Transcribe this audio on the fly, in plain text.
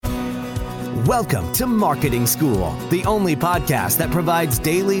Welcome to Marketing School, the only podcast that provides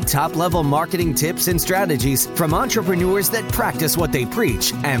daily top-level marketing tips and strategies from entrepreneurs that practice what they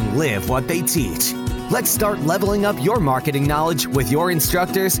preach and live what they teach. Let's start leveling up your marketing knowledge with your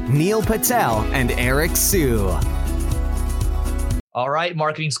instructors, Neil Patel and Eric Siu. All right,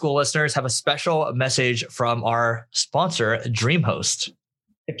 Marketing School listeners, have a special message from our sponsor, DreamHost.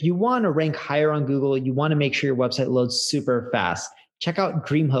 If you want to rank higher on Google, you want to make sure your website loads super fast. Check out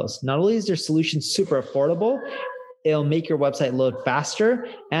DreamHost. Not only is their solution super affordable, it'll make your website load faster,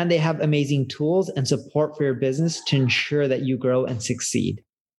 and they have amazing tools and support for your business to ensure that you grow and succeed.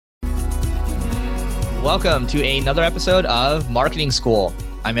 Welcome to another episode of Marketing School.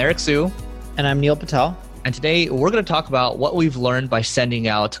 I'm Eric Siu. And I'm Neil Patel. And today we're going to talk about what we've learned by sending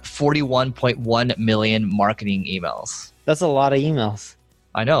out 41.1 million marketing emails. That's a lot of emails.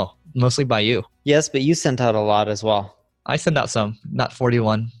 I know, mostly by you. Yes, but you sent out a lot as well. I sent out some, not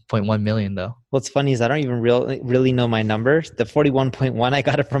 41.1 million though. What's funny is I don't even really know my numbers. The 41.1, I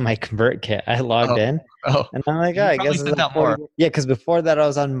got it from my ConvertKit. I logged in. And I'm like, I guess it's not more. Yeah, because before that I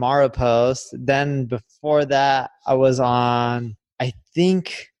was on Maropost. Then before that I was on, I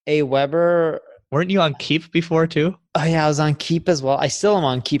think, Aweber. Weren't you on Keep before too? Oh yeah, I was on Keep as well. I still am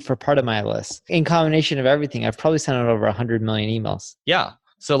on Keep for part of my list. In combination of everything, I've probably sent out over 100 million emails. Yeah.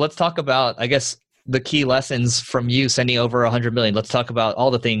 So let's talk about, I guess, the key lessons from you sending over 100 million. Let's talk about all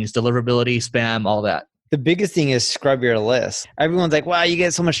the things, deliverability, spam, all that. The biggest thing is scrub your list. Everyone's like, wow, you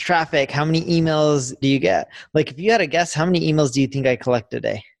get so much traffic. How many emails do you get? Like, if you had to guess, how many emails do you think I collect a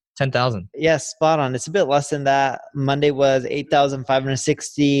day? 10,000. Yes, spot on. It's a bit less than that. Monday was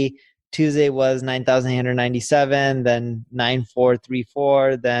 8,560. Tuesday was 9,897. Then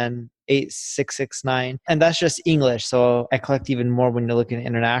 9,434. Then 8,669. And that's just English. So I collect even more when you're looking at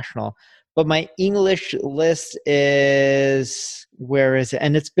international. But my English list is, where is it?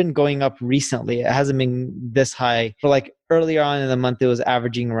 And it's been going up recently. It hasn't been this high. For like earlier on in the month, it was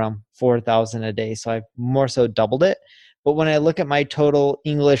averaging around 4,000 a day. So I've more so doubled it. But when I look at my total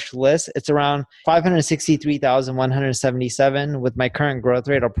English list, it's around 563,177. With my current growth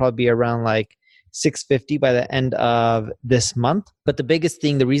rate, I'll probably be around like 650 by the end of this month. But the biggest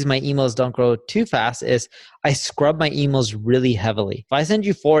thing, the reason my emails don't grow too fast is I scrub my emails really heavily. If I send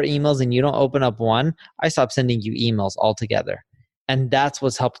you 4 emails and you don't open up one, I stop sending you emails altogether. And that's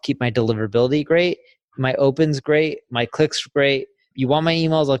what's helped keep my deliverability great, my opens great, my clicks great. You want my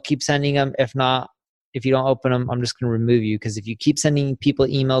emails, I'll keep sending them. If not, if you don't open them, I'm just going to remove you. Because if you keep sending people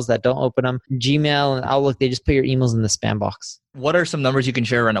emails that don't open them, Gmail and Outlook, they just put your emails in the spam box. What are some numbers you can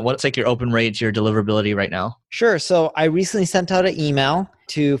share right now? What's like your open rates, your deliverability right now? Sure. So I recently sent out an email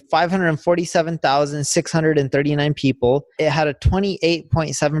to 547,639 people. It had a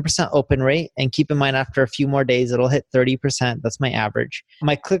 28.7% open rate. And keep in mind, after a few more days, it'll hit 30%. That's my average.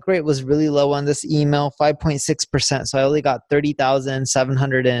 My click rate was really low on this email, 5.6%. So I only got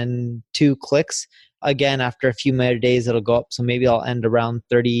 30,702 clicks. Again, after a few more days, it'll go up. So maybe I'll end around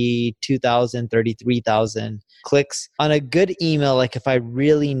 32,000, 33,000 clicks. On a good email, like if I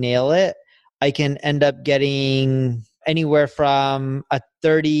really nail it, I can end up getting anywhere from a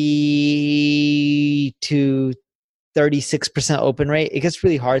 30 to 36% open rate. It gets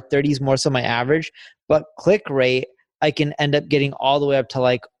really hard. 30 is more so my average. But click rate, I can end up getting all the way up to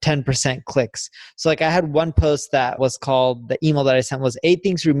like 10% clicks. So like I had one post that was called, the email that I sent was 8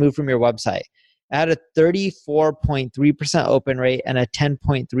 things removed from your website. I had a 34.3% open rate and a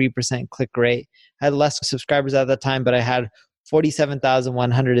 10.3% click rate. I had less subscribers at the time, but I had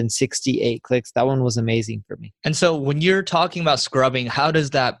 47,168 clicks. That one was amazing for me. And so when you're talking about scrubbing, how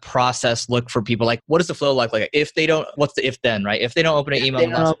does that process look for people? Like, what does the flow like? Like, if they don't, what's the if then, right? If they don't open an email, they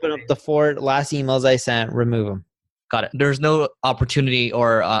don't open up the 4 last emails I sent, remove them. Got it. There's no opportunity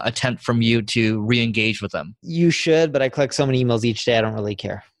or attempt from you to re-engage with them. You should, but I collect so many emails each day, I don't really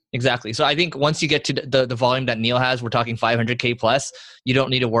care. Exactly. So I think once you get to the volume that Neil has, we're talking 500K plus, you don't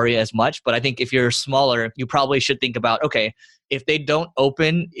need to worry as much. But I think if you're smaller, you probably should think about, okay, if they don't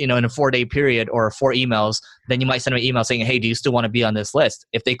open, in a 4-day period or 4 emails, then you might send them an email saying, hey, do you still want to be on this list?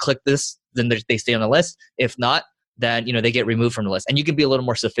 If they click this, then they stay on the list. If not, then they get removed from the list. And you can be a little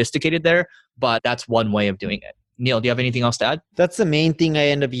more sophisticated there, but that's one way of doing it. Neil, do you have anything else to add? That's the main thing I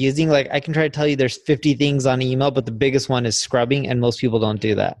end up using. Like I can try to tell you there's 50 things on email, but the biggest one is scrubbing, and most people don't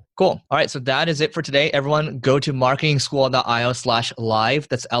do that. Cool. All right. So that is it for today. Everyone go to marketingschool.io/live.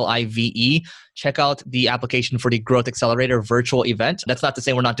 That's LIVE. Check out the application for the Growth Accelerator virtual event. That's not to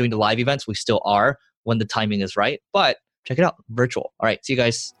say we're not doing the live events. We still are when the timing is right, but check it out. Virtual. All right. See you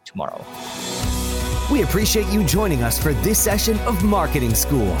guys tomorrow. We appreciate you joining us for this session of Marketing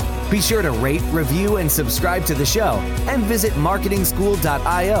School. Be sure to rate, review, and subscribe to the show, and visit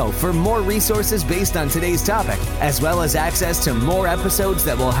marketingschool.io for more resources based on today's topic, as well as access to more episodes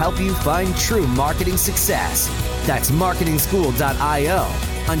that will help you find true marketing success. That's marketingschool.io.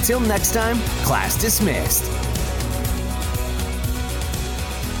 Until next time, class dismissed.